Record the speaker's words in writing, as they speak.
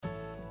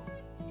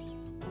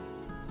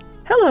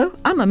Hello,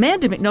 I'm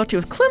Amanda McNulty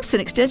with Clemson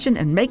Extension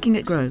and Making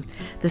It Grow.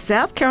 The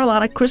South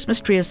Carolina Christmas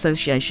Tree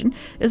Association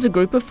is a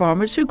group of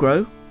farmers who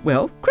grow,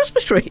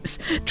 Christmas trees.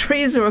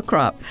 Trees are a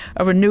crop,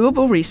 a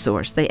renewable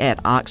resource. They add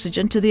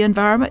oxygen to the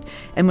environment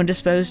and, when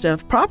disposed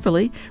of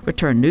properly,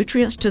 return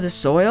nutrients to the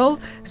soil,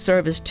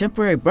 serve as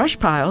temporary brush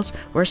piles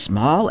where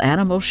small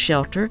animals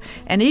shelter,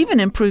 and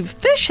even improve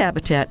fish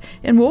habitat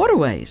in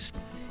waterways.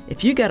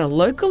 If you got a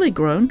locally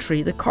grown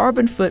tree, the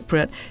carbon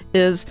footprint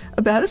is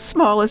about as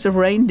small as a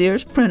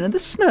reindeer's print in the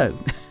snow.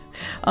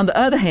 On the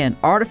other hand,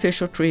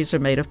 artificial trees are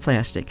made of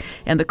plastic,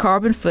 and the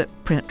carbon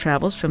footprint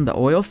travels from the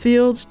oil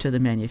fields to the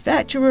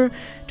manufacturer,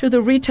 to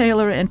the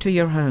retailer, and to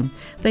your home.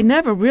 They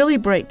never really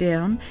break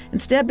down,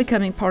 instead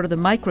becoming part of the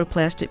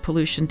microplastic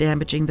pollution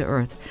damaging the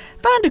earth.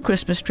 Find a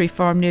Christmas tree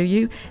farm near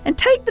you and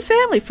take the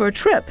family for a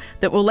trip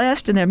that will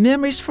last in their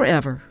memories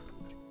forever.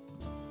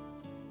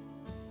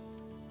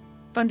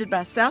 Funded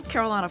by South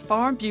Carolina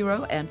Farm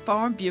Bureau and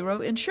Farm Bureau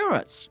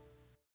Insurance.